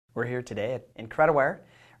We're here today at Incrediwear.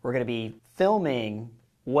 We're going to be filming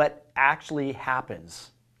what actually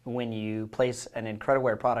happens when you place an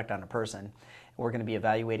Incrediwear product on a person. We're going to be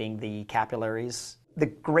evaluating the capillaries. The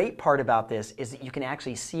great part about this is that you can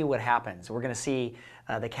actually see what happens. We're going to see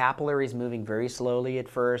the capillaries moving very slowly at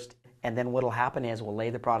first, and then what will happen is we'll lay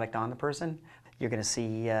the product on the person. You're going to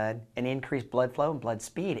see an increased blood flow and blood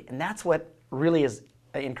speed, and that's what really is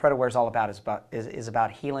Incrediwear is all about. Is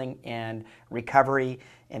about healing and recovery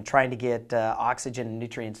and trying to get oxygen and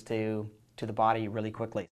nutrients to the body really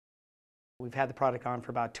quickly. We've had the product on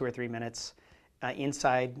for about 2 or 3 minutes.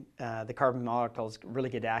 Inside, the carbon molecules really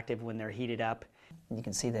get active when they're heated up. You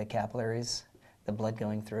can see the capillaries, the blood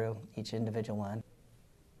going through each individual one.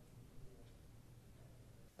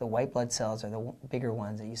 The white blood cells are the bigger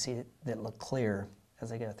ones that you see that look clear as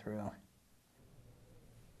they go through.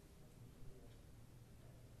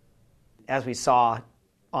 As we saw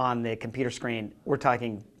on the computer screen, we're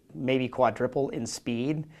talking maybe quadruple in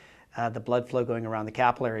speed, the blood flow going around the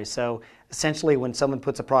capillaries. So essentially when someone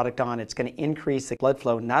puts a product on, it's going to increase the blood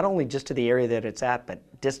flow not only just to the area that it's at, but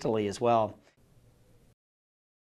distally as well.